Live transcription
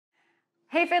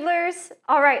Hey fiddlers!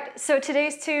 All right, so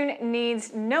today's tune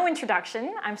needs no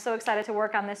introduction. I'm so excited to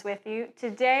work on this with you.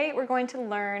 Today we're going to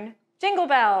learn Jingle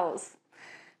Bells.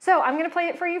 So I'm going to play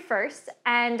it for you first,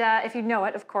 and if you know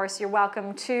it, of course, you're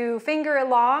welcome to finger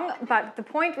along, but the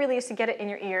point really is to get it in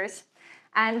your ears,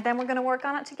 and then we're going to work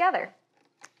on it together.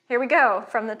 Here we go.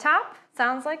 From the top,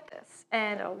 sounds like this.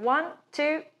 And a 1,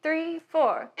 2, 3,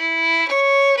 4.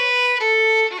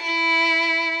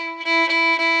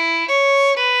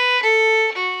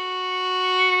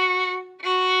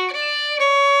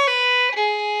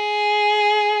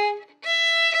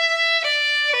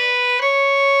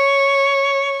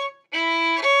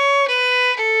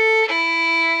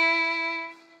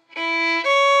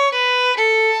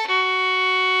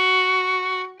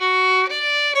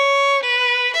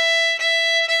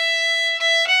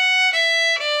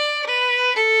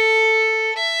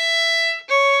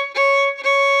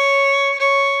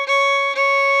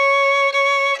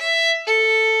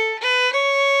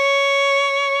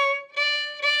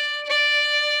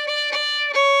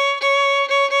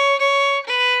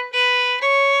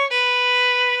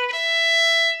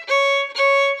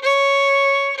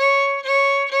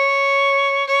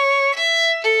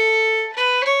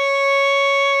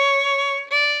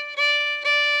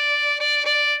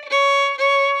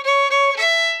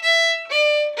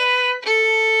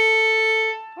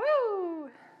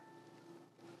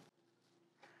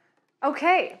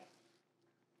 Okay,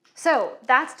 so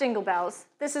that's Jingle Bells.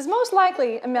 This is most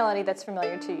likely a melody that's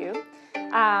familiar to you.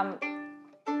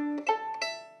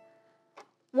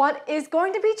 What is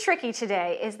going to be tricky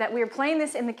today is that we are playing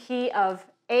this in the key of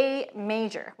A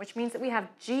major, which means that we have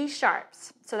G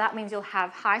sharps. So that means you'll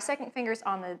have high second fingers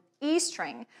on the E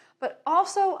string, but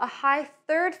also a high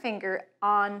third finger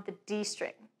on the D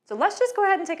string. So let's just go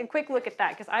ahead and take a quick look at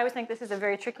that, because I always think this is a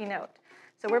very tricky note.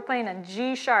 So we're playing a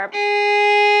G sharp. See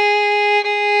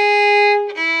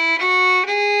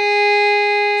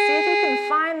if you can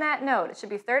find that note. It should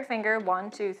be third finger, 1,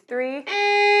 2, 3.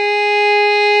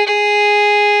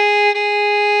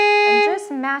 And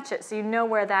just match it so you know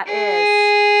where that is.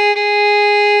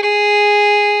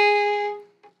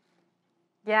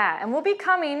 Yeah, and we'll be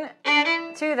coming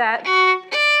to that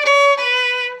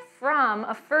from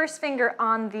a first finger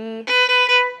on the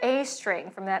A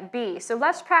string from that B. So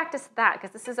let's practice that,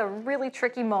 because this is a really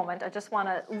tricky moment. I just want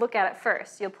to look at it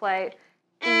first. You'll play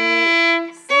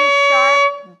E, C sharp,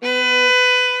 B.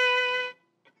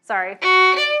 Sorry.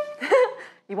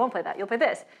 You won't play that. You'll play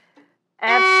this.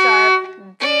 F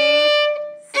sharp, D,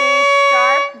 C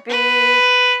sharp, B.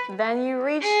 Then you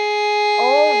reach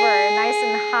over nice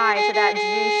and high to that G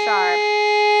sharp.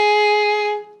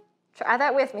 Try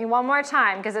that with me one more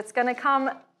time, because it's going to come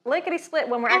lickety-split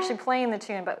when we're actually playing the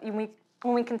tune, but when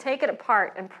we can take it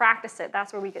apart and practice it,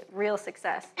 that's where we get real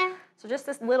success. So just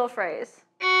this little phrase.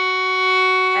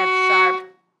 F sharp,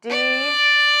 D,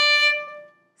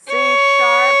 C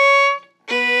sharp,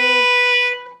 B,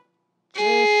 G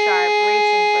sharp,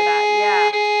 reaching for that,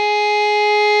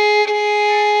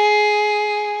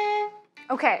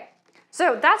 yeah. Okay,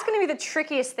 so that's going to be the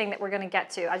trickiest thing that we're going to get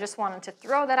to. I just wanted to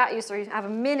throw that at you so you have a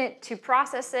minute to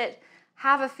process it,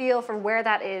 have a feel for where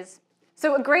that is.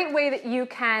 So a great way that you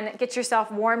can get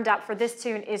yourself warmed up for this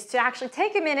tune is to actually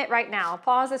take a minute right now,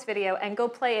 pause this video, and go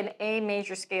play an A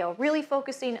major scale, really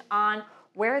focusing on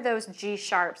where those G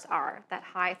sharps are, that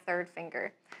high third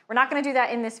finger. We're not going to do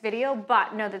that in this video,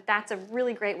 but know that that's a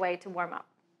really great way to warm up.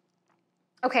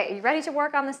 Okay, are you ready to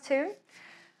work on this tune?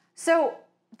 So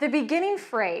the beginning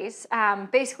phrase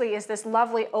basically is this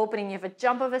lovely opening. You have a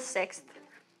jump of a sixth.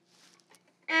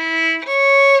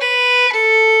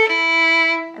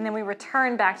 And then we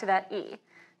return back to that E.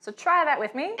 So try that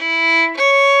with me.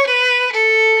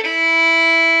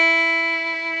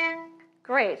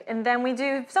 Great. And then we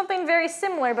do something very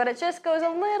similar, but it just goes a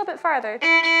little bit farther.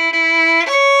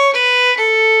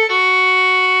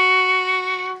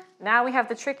 Now we have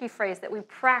the tricky phrase that we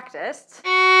practiced.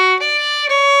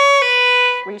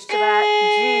 Reach to that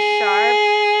G sharp.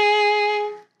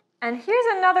 And here's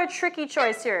another tricky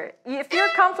choice here. If you're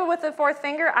comfortable with the fourth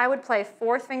finger, I would play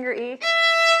fourth finger E.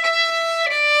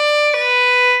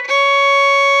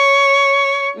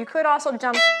 You could also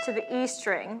jump to the E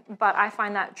string, but I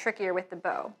find that trickier with the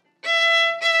bow.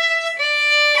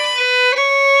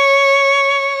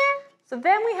 So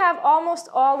then we have almost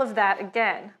all of that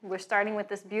again. We're starting with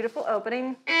this beautiful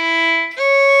opening.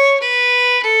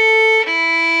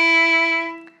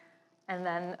 And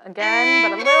then again,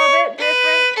 but a little bit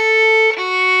different.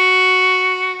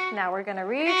 Now we're going to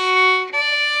reach.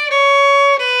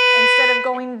 Instead of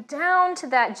going down to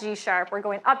that G sharp, we're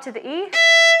going up to the E.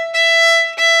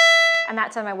 And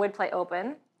that time I would play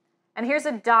open. And here's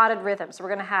a dotted rhythm. So we're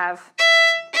going to have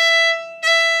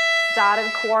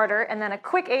dotted quarter, and then a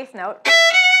quick eighth note.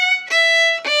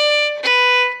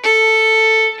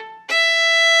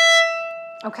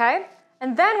 Okay?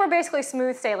 And then we're basically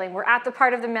smooth sailing. We're at the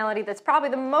part of the melody that's probably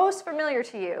the most familiar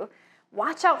to you.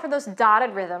 Watch out for those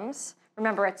dotted rhythms.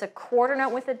 Remember, it's a quarter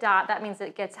note with a dot. That means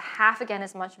it gets half again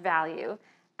as much value.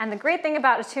 And the great thing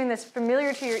about a tune that's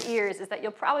familiar to your ears is that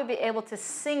you'll probably be able to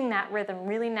sing that rhythm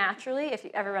really naturally if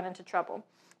you ever run into trouble.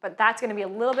 But that's going to be a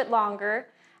little bit longer,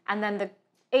 and then the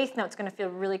eighth note's going to feel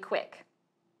really quick.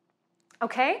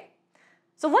 Okay?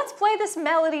 So let's play this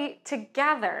melody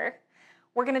together.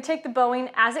 We're going to take the bowing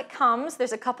as it comes.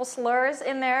 There's a couple slurs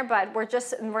in there, but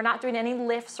we're not doing any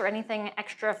lifts or anything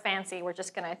extra fancy. We're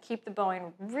just going to keep the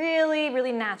bowing really,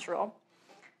 really natural.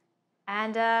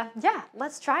 And yeah,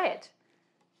 let's try it.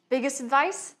 Biggest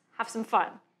advice, have some fun.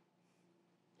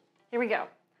 Here we go.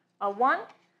 A 1,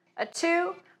 a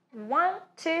 2, 1,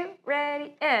 2,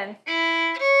 ready, and.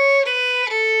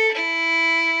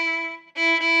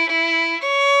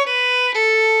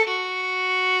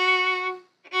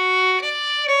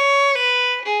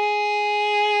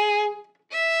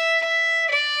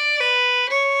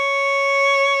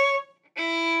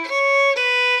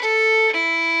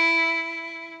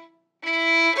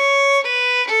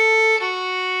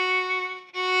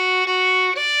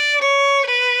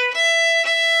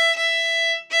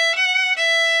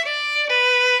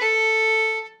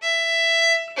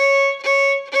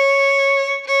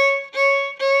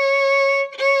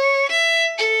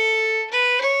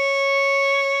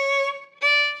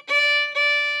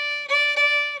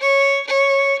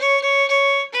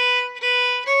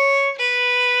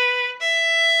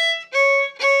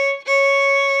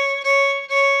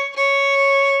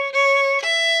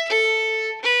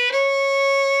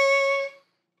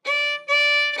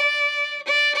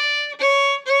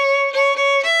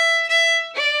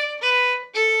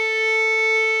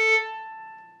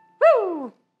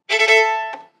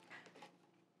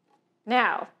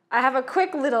 Now, I have a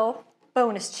quick little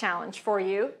bonus challenge for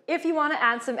you. If you want to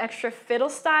add some extra fiddle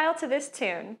style to this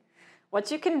tune,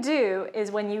 what you can do is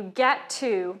when you get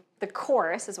to the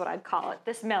chorus, is what I'd call it,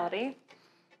 this melody,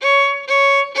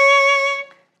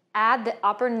 add the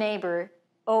upper neighbor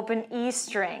open E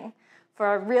string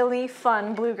for a really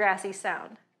fun bluegrassy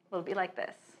sound. It'll be like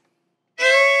this.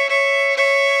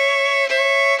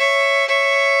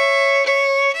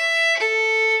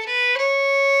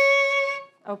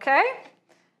 Okay?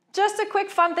 Just a quick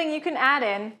fun thing you can add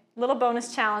in, little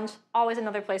bonus challenge, always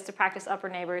another place to practice upper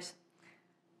neighbors.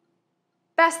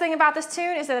 Best thing about this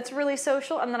tune is that it's really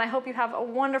social, and then I hope you have a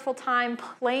wonderful time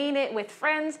playing it with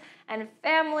friends and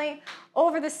family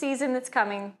over the season that's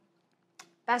coming.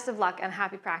 Best of luck and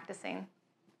happy practicing.